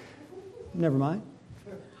 Never mind.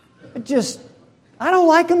 I don't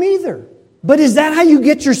like them either. But is that how you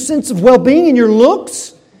get your sense of well-being in your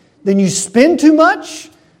looks? Then you spend too much?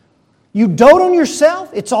 You dote on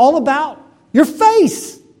yourself? It's all about your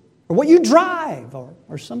face or what you drive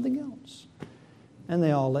or something else. And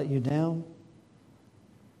they all let you down.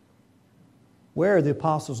 Where are the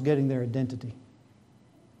apostles getting their identity?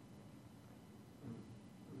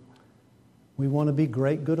 We want to be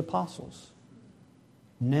great, good apostles.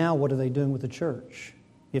 Now what are they doing with the church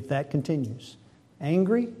if that continues?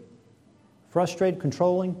 Angry, frustrated,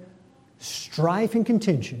 controlling, strife and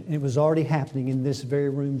contention. And it was already happening in this very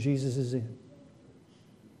room Jesus is in.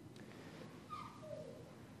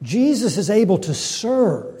 Jesus is able to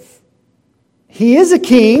serve. He is a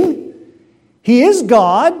king. He is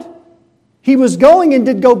God. He was going and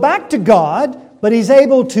did go back to God, but He's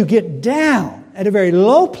able to get down at a very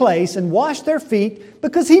low place and wash their feet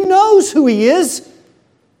because He knows who He is.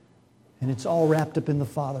 And it's all wrapped up in the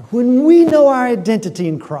Father. When we know our identity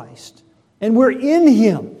in Christ and we're in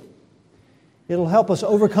Him, it'll help us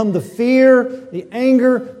overcome the fear, the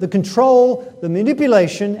anger, the control, the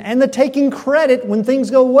manipulation, and the taking credit when things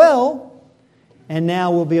go well. And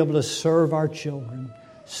now we'll be able to serve our children,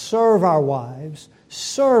 serve our wives,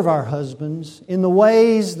 serve our husbands in the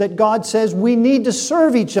ways that God says we need to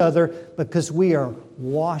serve each other because we are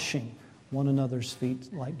washing one another's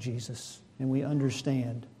feet like Jesus. And we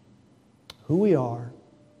understand who we are,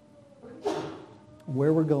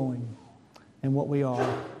 where we're going, and what we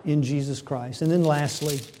are in Jesus Christ. And then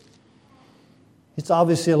lastly, it's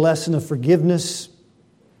obviously a lesson of forgiveness.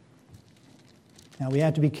 Now we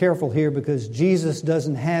have to be careful here because Jesus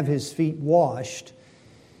doesn't have His feet washed.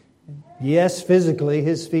 Yes, physically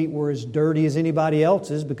His feet were as dirty as anybody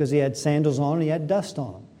else's because He had sandals on and He had dust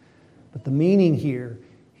on them. But the meaning here,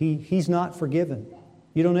 He's not forgiven.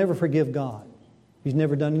 You don't ever forgive God. He's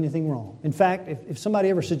never done anything wrong. In fact, if somebody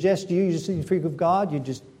ever suggests to you, you just need to forgive God, you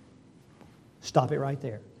just stop it right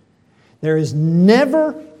there. There is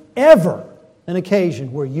never, ever an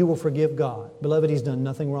occasion where you will forgive God. Beloved, He's done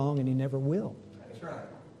nothing wrong and He never will. That's right.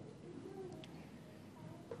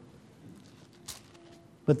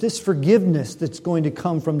 But this forgiveness that's going to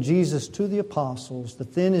come from Jesus to the apostles,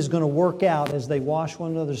 that then is going to work out as they wash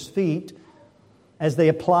one another's feet, as they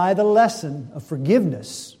apply the lesson of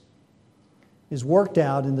forgiveness, is worked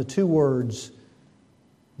out in the two words,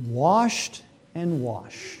 washed and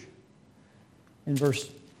wash. In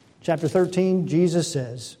chapter 13, Jesus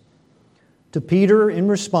says to Peter in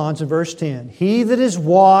response in verse 10, He that is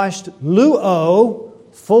washed, luo,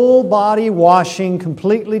 full body washing,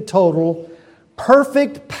 completely total,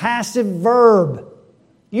 perfect passive verb.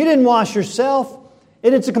 You didn't wash yourself.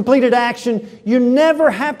 It's a completed action. You never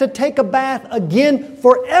have to take a bath again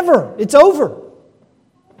forever. It's over.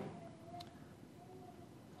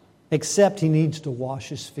 Except he needs to wash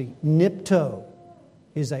his feet. Nipto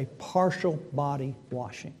is a partial body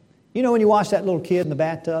washing. You know when you wash that little kid in the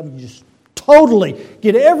bathtub, you just totally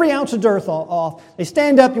get every ounce of dirt off. They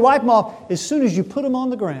stand up, you wipe them off. As soon as you put them on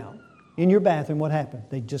the ground in your bathroom, what happened?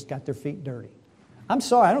 They just got their feet dirty. I'm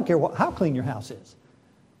sorry, I don't care how clean your house is.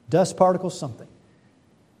 Dust particles, something.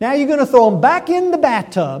 Now you're going to throw them back in the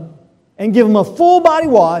bathtub and give them a full body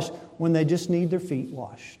wash when they just need their feet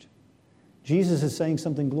washed. Jesus is saying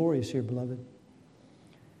something glorious here, beloved.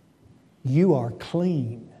 You are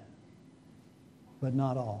clean, but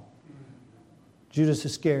not all. Judas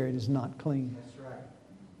Iscariot is not clean. That's right.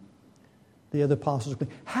 The other apostles are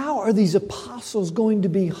clean. How are these apostles going to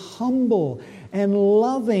be humble and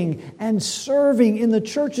loving and serving in the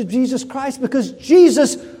church of Jesus Christ? Because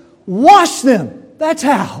Jesus washed them. That's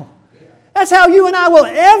how. That's how you and I will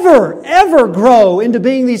ever grow into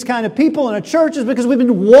being these kind of people in a church, is because we've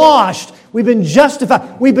been washed, we've been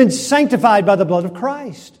justified, we've been sanctified by the blood of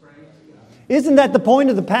Christ. Isn't that the point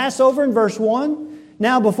of the Passover in verse 1?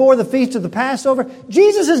 Now before the feast of the Passover,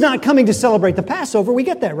 Jesus is not coming to celebrate the Passover. We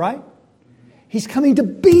get that, right? He's coming to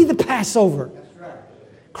be the Passover.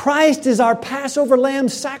 Christ is our Passover lamb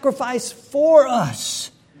sacrifice for us.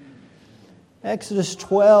 Exodus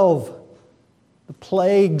 12, the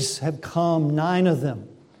plagues have come, 9 of them.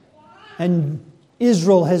 And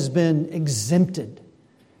Israel has been exempted.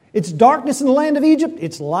 It's darkness in the land of Egypt,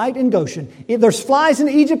 it's light in Goshen. If there's flies in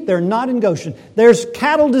Egypt, they're not in Goshen. There's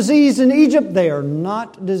cattle diseased in Egypt, they are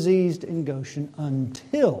not diseased in Goshen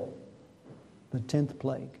until the 10th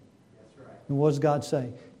plague. And what does God say?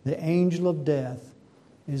 The angel of death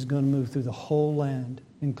is going to move through the whole land,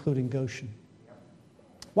 including Goshen.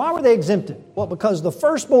 Why were they exempted? Well, because the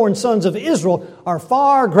firstborn sons of Israel are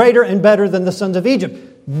far greater and better than the sons of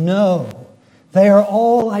Egypt. No, they are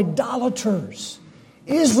all idolaters.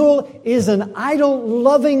 Israel is an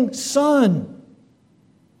idol-loving son.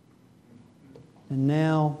 And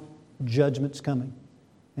now judgment's coming,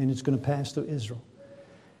 and it's going to pass through Israel.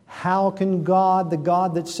 How can God, the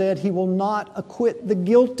God that said He will not acquit the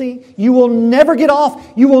guilty, you will never get off,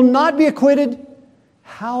 you will not be acquitted,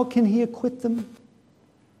 how can He acquit them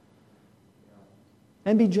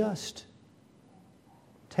and be just?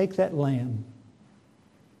 Take that lamb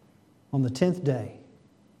on the 10th day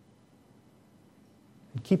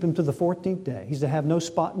and keep him to the 14th day. He's to have no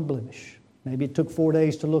spot and blemish. Maybe it took 4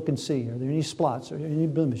 days to look and see. Are there any spots? Are there any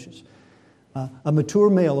blemishes? A mature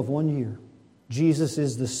male of 1 year. Jesus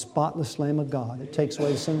is the spotless Lamb of God. It takes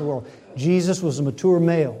away the sin of the world. Jesus was a mature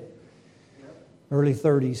male, early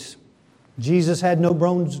 30s. Jesus had no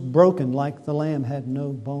bones broken like the Lamb had no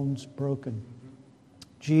bones broken.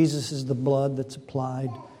 Jesus is the blood that's applied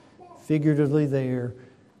figuratively there.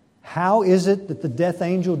 How is it that the death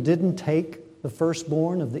angel didn't take the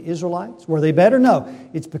firstborn of the Israelites? Were they better? No.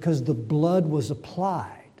 It's because the blood was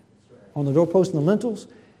applied on the doorpost and the lintels,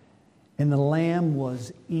 and the lamb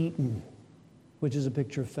was eaten, which is a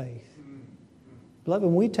picture of faith. Beloved,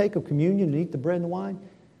 when we take a communion and eat the bread and the wine,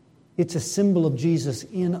 it's a symbol of Jesus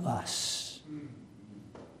in us.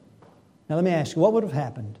 Now let me ask you, what would have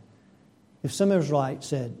happened if some Israelite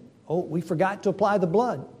said, "Oh, we forgot to apply the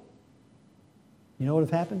blood"? You know what would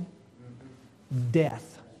have happened?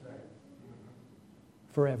 Death.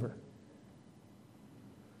 Forever.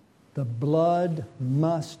 The blood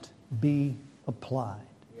must be applied.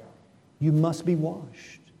 You must be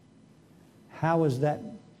washed. How is that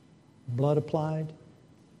blood applied?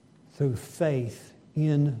 Through faith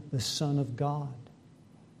in the Son of God.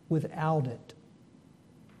 Without it,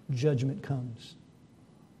 judgment comes.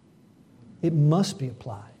 It must be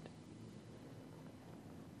applied.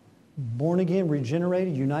 Born again,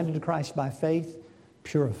 regenerated, united to Christ by faith,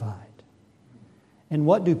 purified. And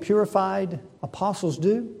what do purified apostles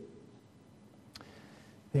do?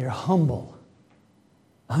 They're humble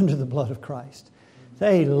under the blood of Christ.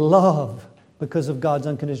 They love because of God's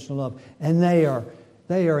unconditional love. And they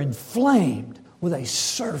are inflamed with a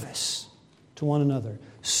service to one another.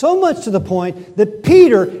 So much to the point that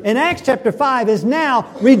Peter in Acts chapter 5 is now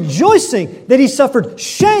rejoicing that he suffered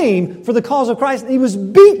shame for the cause of Christ and he was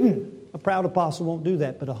beaten. A proud apostle won't do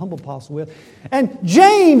that, but a humble apostle will. And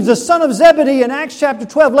James, the son of Zebedee, in Acts chapter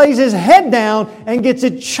 12, lays his head down and gets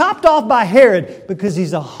it chopped off by Herod because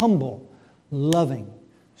he's a humble, loving,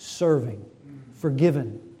 serving,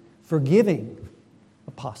 forgiving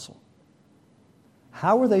apostle.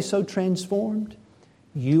 How are they so transformed?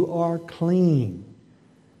 You are clean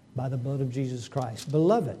by the blood of Jesus Christ.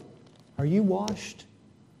 Beloved, are you washed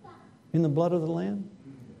in the blood of the Lamb?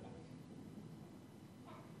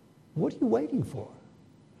 What are you waiting for?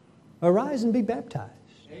 Arise and be baptized.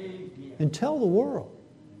 And tell the world,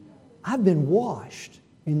 I've been washed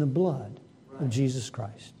in the blood of Jesus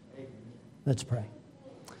Christ. Let's pray.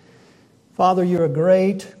 Father, you're a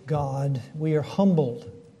great God. We are humbled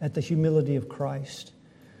at the humility of Christ.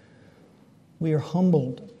 We are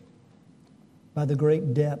humbled by the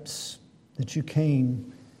great depths that you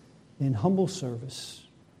came in humble service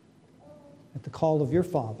at the call of your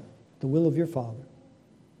Father, the will of your Father.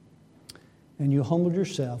 And you humbled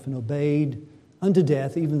yourself and obeyed unto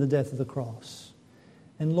death, even the death of the cross.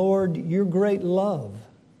 And Lord, your great love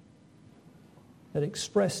that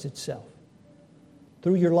expressed itself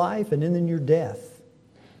through your life and in your death,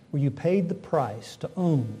 where you paid the price to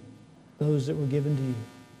own those that were given to you.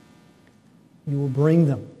 You will bring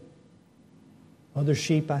them. Other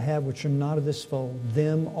sheep I have which are not of this fold,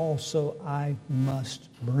 them also I must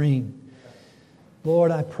bring.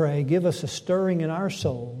 Lord, I pray, give us a stirring in our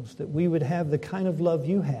souls that we would have the kind of love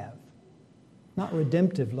you have. Not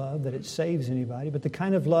redemptive love, that it saves anybody, but the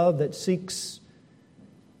kind of love that seeks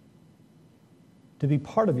to be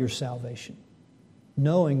part of your salvation,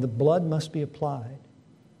 knowing the blood must be applied,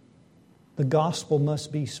 the gospel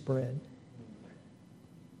must be spread,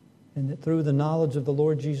 and that through the knowledge of the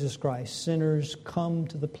Lord Jesus Christ, sinners come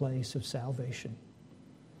to the place of salvation.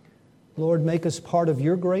 Lord, make us part of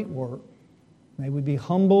your great work. May we be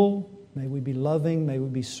humble, may we be loving, may we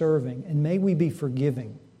be serving, and may we be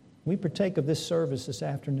forgiving. We partake of this service this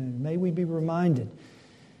afternoon. May we be reminded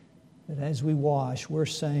that as we wash, we're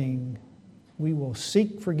saying we will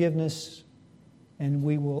seek forgiveness and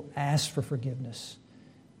we will ask for forgiveness.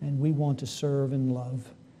 And we want to serve and love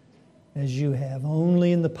as you have,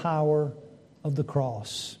 only in the power of the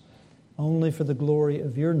cross, only for the glory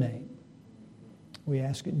of your name. We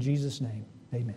ask it in Jesus' name. Amen.